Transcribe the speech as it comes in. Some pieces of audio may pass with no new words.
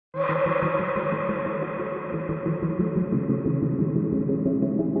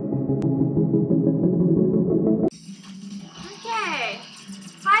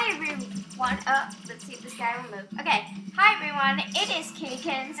Okay, hi everyone, it is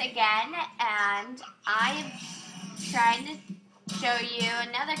Kittykins again, and I am trying to show you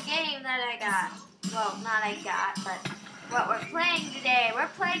another game that I got. Well, not I got, but what we're playing today. We're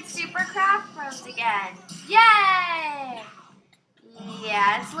playing Super Craft Bros again. Yay!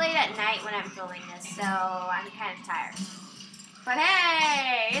 Yeah, it's late at night when I'm filming this, so I'm kind of tired. But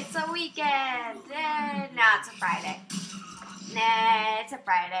hey, it's a weekend! No, it's a Friday. Nah, it's a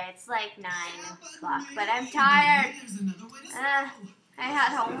Friday. It's like 9 o'clock, but I'm tired. I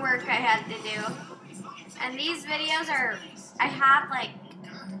had homework I had to do. And these videos are, I have like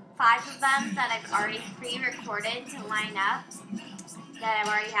 5 of them that I've already pre-recorded to line up. That I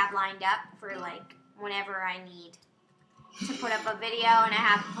already have lined up for like whenever I need to put up a video, and I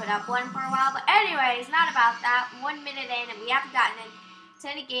haven't put up one for a while. But anyways, not about that. 1 minute in and we haven't gotten into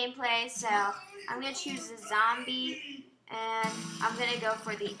any gameplay, so I'm going to choose a zombie. And I'm going to go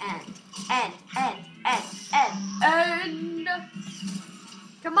for the end. End.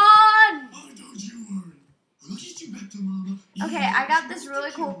 Come on! Okay, I got this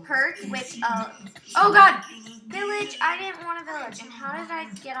really cool perk with, oh god! Village! I didn't want a village. And how did I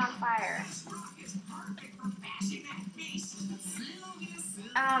get on fire?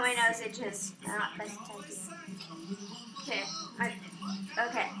 Oh, my nose itches. Not best typing. Okay,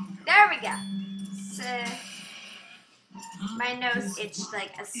 okay, there we go. So, my nose itched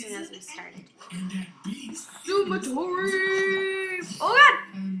like as soon as we started. Sumatory! Oh god!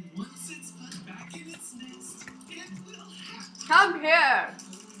 Come here!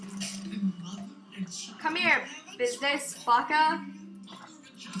 Come here, business baka.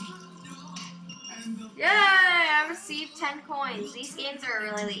 Yay! I received 10 coins. These games are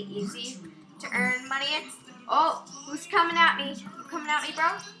really easy to earn money. Oh, who's coming at me? You coming at me,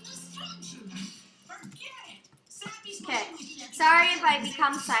 bro? Okay. Sorry if I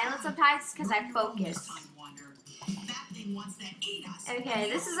become silent sometimes because I focus.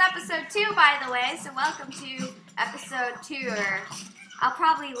 Okay, this is episode 2, by the way, so welcome to episode 2, or I'll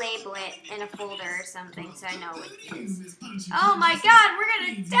probably label it in a folder or something so I know what it is. Oh my god, we're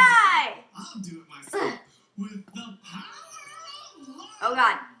gonna die! Oh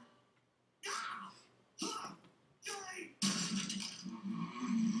god.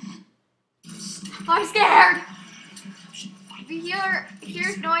 I'm scared! If you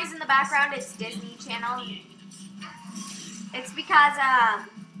hear noise in the background, it's Disney Channel. It's because I'm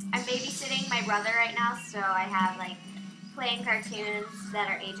babysitting my brother right now, so I have like playing cartoons that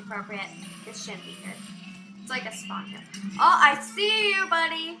are age appropriate. This shouldn't be here. It's like a spawn here. Oh, I see you,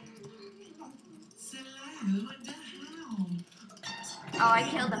 buddy. Oh, I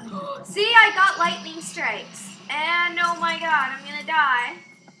killed him. See, I got lightning strikes. And oh my god, I'm gonna die.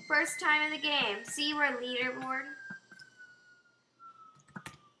 First time in the game. See, we're leaderboard.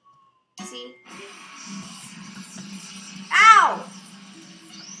 See? Ow!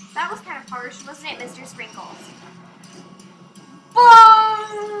 That was kind of harsh, wasn't it, Mr. Sprinkles?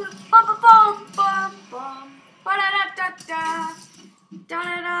 Boom! Bum bum bum bum bum. Ba da da da da. Da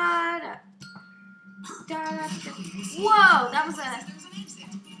da da da. Da da da. Whoa, that was a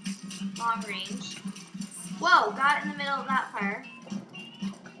long range. Whoa, got in the middle of that fire.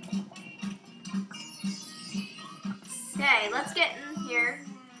 Okay, let's get in here.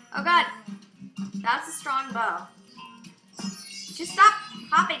 Oh god, that's a strong bow. Just stop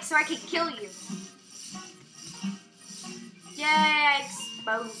hopping so I can kill you. Yay, I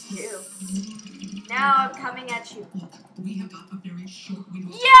exposed you. Now I'm coming at you. Yay!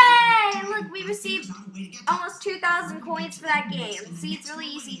 Look, we received almost 2,000 coins for that game. See, it's really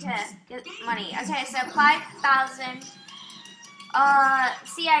easy to get money. Okay, so 5,000.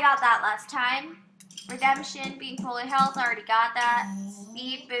 See, I got that last time. Redemption, being full of health, I already got that.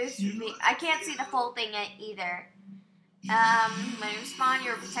 Speed boost, I can't see the full thing either. When you spawn,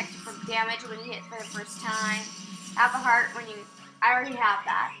 you're protected from damage when you hit for the first time. Have a heart when you, I already have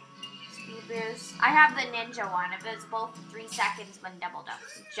that. Speed boost. I have the ninja one, invisible for 3 seconds when double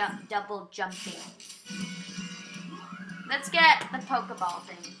jumping. Let's get the Pokeball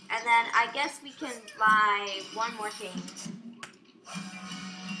thing. And then I guess we can buy one more thing.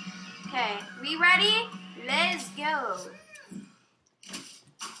 Okay, we ready? Let's go.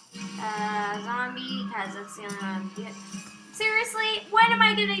 Zombie, because that's the only one I'm getting. Seriously, when am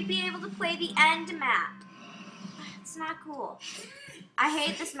I going to be able to play the end map? It's not cool. I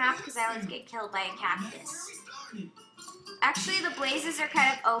hate this map because I always get killed by a cactus. Actually, the blazes are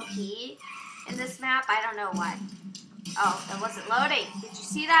kind of OP in this map. I don't know why. Oh, it wasn't loading. Did you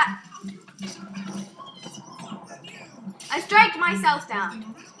see that? I striked myself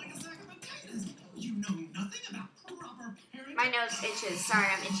down. My nose itches. Sorry,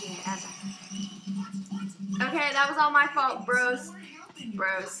 I'm itching as Okay, that was all my fault, bros.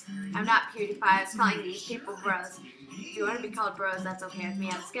 Bros. I'm not PewDiePie. I was calling these people bros. If you want to be called bros, that's okay with me.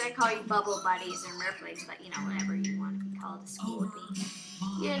 I was gonna call you bubble buddies or merplings, but you know, whatever you want to be called is cool with me.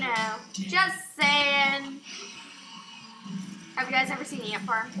 You know, just saying. Have you guys ever seen Ant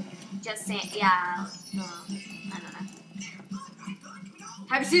Farm? Just saying. Yeah. I don't know.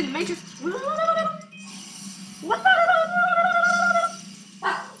 Have you seen The Matrix?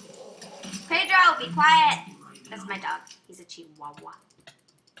 Pedro, be quiet. That's my dog. He's a Chihuahua.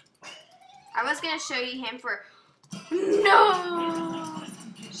 I was gonna show you him for. No!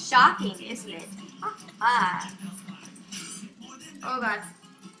 Shocking, isn't it? Ah. Oh god.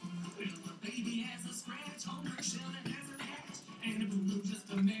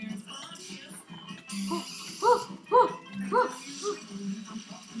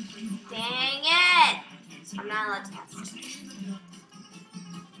 Dang it! I'm not allowed to pass it.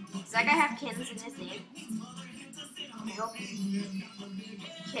 Does that guy have Kins in his name? I hope.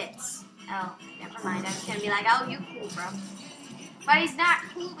 Kits. Oh, never mind. I was gonna be like, oh, you cool, bro. But he's not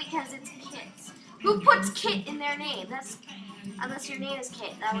cool because it's Kits. Who puts Kit in their name? That's unless your name is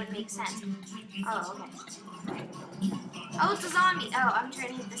Kit. That would make sense. Oh, okay. Oh, it's a zombie. Oh, I'm trying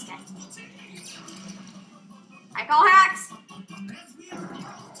to hit this guy. I call hacks.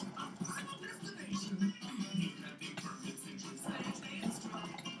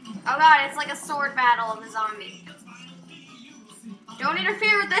 Oh god, it's like a sword battle of the zombie. Don't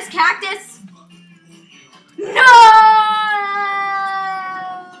interfere with this cactus! No!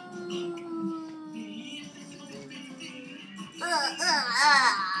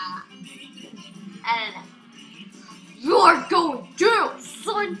 I don't know. You're going down,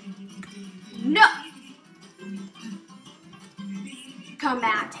 son! No! Come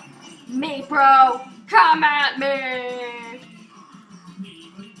at me, bro! Come at me!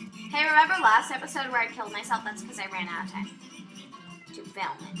 Hey, remember last episode where I killed myself? That's because I ran out of time to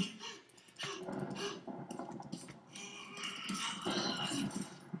film it.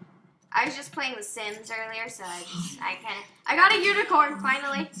 I was just playing The Sims earlier, so I got a unicorn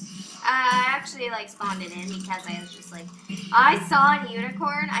finally. I actually like spawned it in because I was just like, I saw a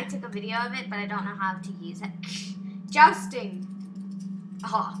unicorn. I took a video of it, but I don't know how to use it. Jousting.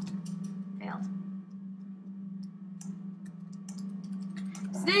 Oh, failed.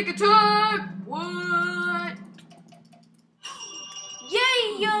 Sneak attack! What?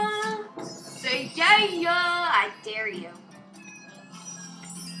 Yeah! Say yeah! I dare you.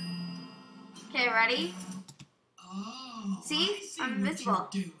 Okay, ready? Oh, see? I'm invisible.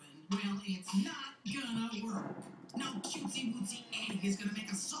 Well, it's not gonna work. No cutesy wootsy egg is gonna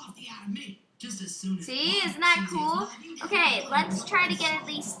make a softie out of me. Just as soon as see? Isn't that cool? Okay, let's try to get at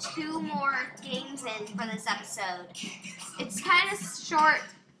least 2 more games in for this episode. It's kind of short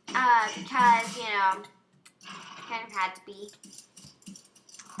because, you know, kind of had to be.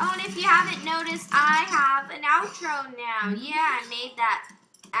 Oh, and if you haven't noticed, I have an outro now. Yeah, I made that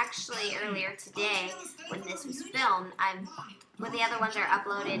actually earlier today when this was filmed. When the other ones are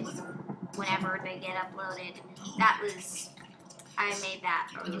uploaded, whenever they get uploaded, I made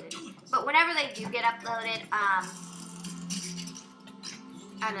that earlier. But whenever they do get uploaded, I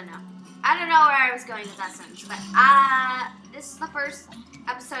don't know. I don't know where I was going with that sentence, but this is the first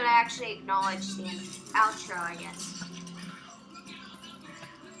episode I actually acknowledged the outro, I guess.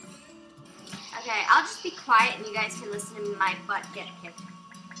 Okay, I'll just be quiet and you guys can listen to my butt get kicked.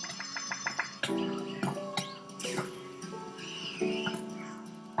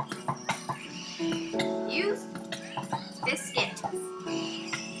 Use Biscuit.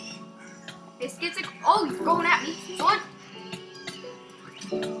 Biscuit's oh, you're going at me, son!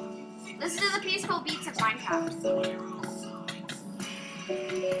 Listen to the peaceful beats of Minecraft.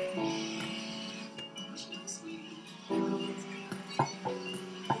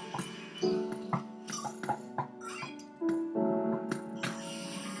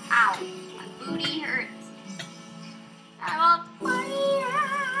 Ow, my booty hurts. I will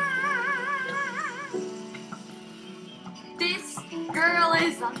this girl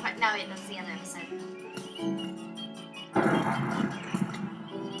is on fire. No, wait, that's the other episode.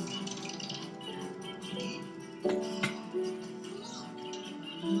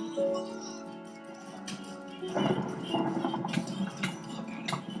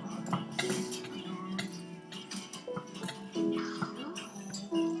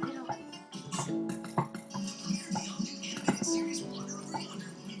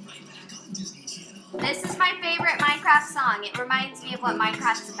 This is my favorite Minecraft song. It reminds me of what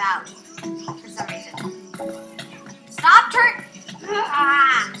Minecraft's about for some reason. Stop turn!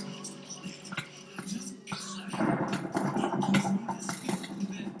 Ah!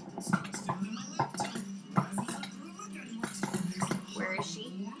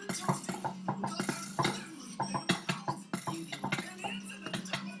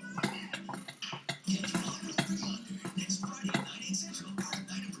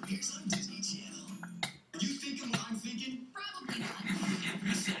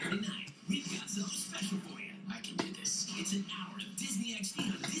 special for you. I can do this. It's an hour of Disney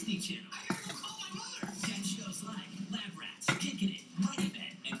XD on the Disney Channel. I gotta go call my mother. Catch shows like Lab Rats, Kickin' It, Money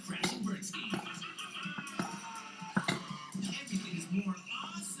Bet, and Crash and Burn Scheme. Everything is more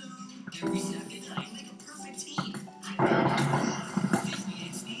awesome. Every Saturday night, make a perfect team. Disney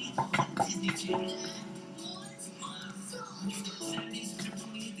XD on Disney Channel. Saturdays, September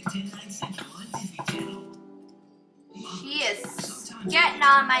 28th at 10, 9 Central on Disney Channel. She is getting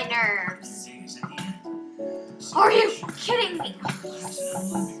on my nerves. Are you kidding me?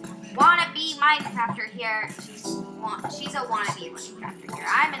 Wannabe Minecrafter here. She's a wannabe Minecrafter here.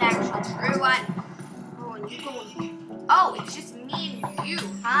 I'm an actual true one. Oh, and you going? Oh, it's just me and you,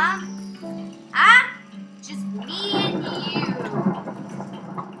 huh? Huh? Just me and you.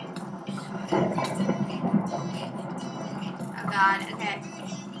 Oh God. Okay.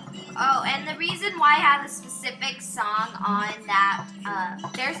 Oh, and the reason why I have a specific song on that,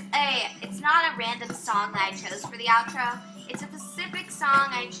 it's not a random song that I chose for the outro. It's a specific song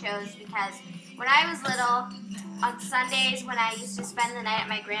I chose because when I was little, on Sundays when I used to spend the night at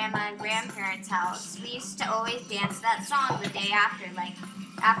my grandma and grandparents' house, we used to always dance that song the day after, like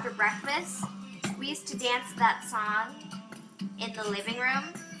after breakfast. We used to dance that song in the living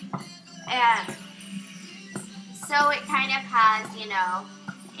room. And so it kind of has, you know,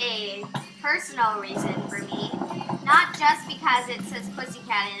 a personal reason for me, not just because it says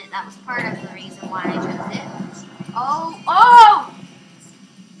Pussycat in it. That was part of the reason why I chose it.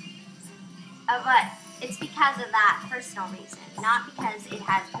 But it's because of that personal reason, not because it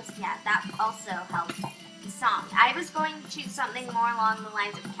has Pussycat. That also helped the song. I was going to choose something more along the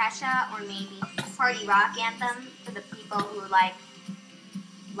lines of Kesha or maybe Party Rock Anthem for the people who like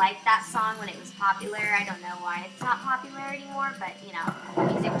that song when it was popular. I don't know why it's not popular anymore, but you know,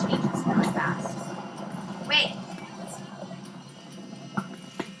 music changes really fast. Wait.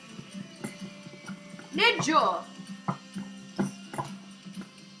 Ninja!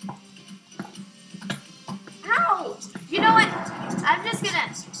 Ow! You know what? I'm just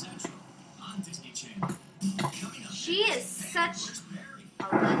gonna... She is such a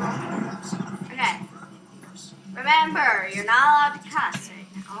little... Okay. Remember, you're not allowed to cuss right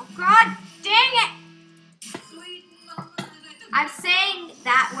now. God dang it! I'm saying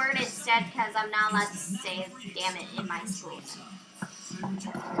that word instead because I'm not allowed to say damn it in my school.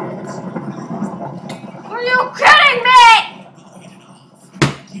 Are you kidding me?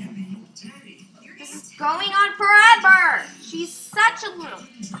 This is going on forever. She's such a little...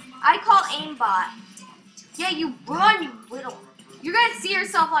 I call aimbot. Yeah, you run, you little... You're going to see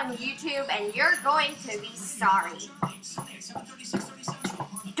yourself on YouTube and you're going to be sorry.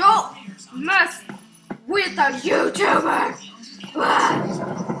 Don't mess with a YouTuber!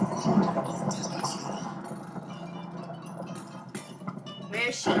 Where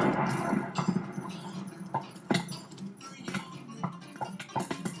is she?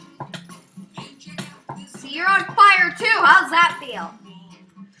 See, you're on fire too! How's that feel?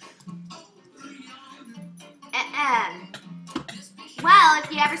 Well,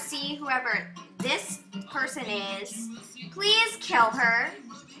 if you ever see whoever this person is, please kill her.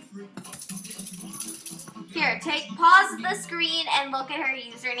 Here, pause the screen and look at her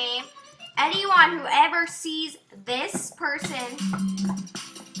username. Anyone who ever sees this person,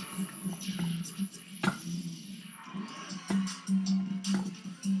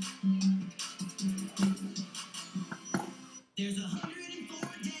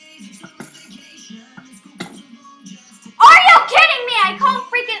 are you kidding me? I call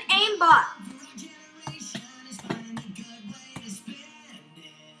freaking aimbot.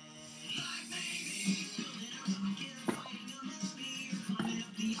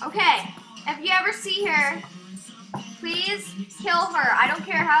 Okay, if you ever see her, please kill her. I don't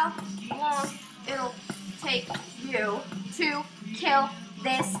care how long it'll take you to kill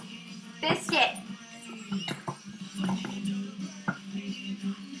this biscuit.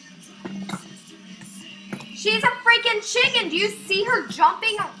 She's a freaking chicken. Do you see her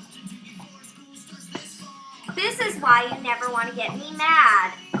jumping? This is why you never want to get me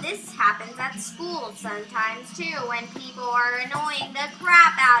mad. This happens at school sometimes too when people are annoying the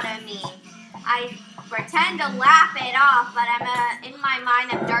crap out of me. I pretend to laugh it off, but I'm in my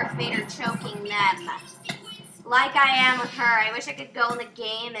mind I'm Darth Vader choking them. Like I am with her. I wish I could go in the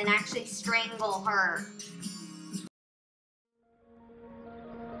game and actually strangle her.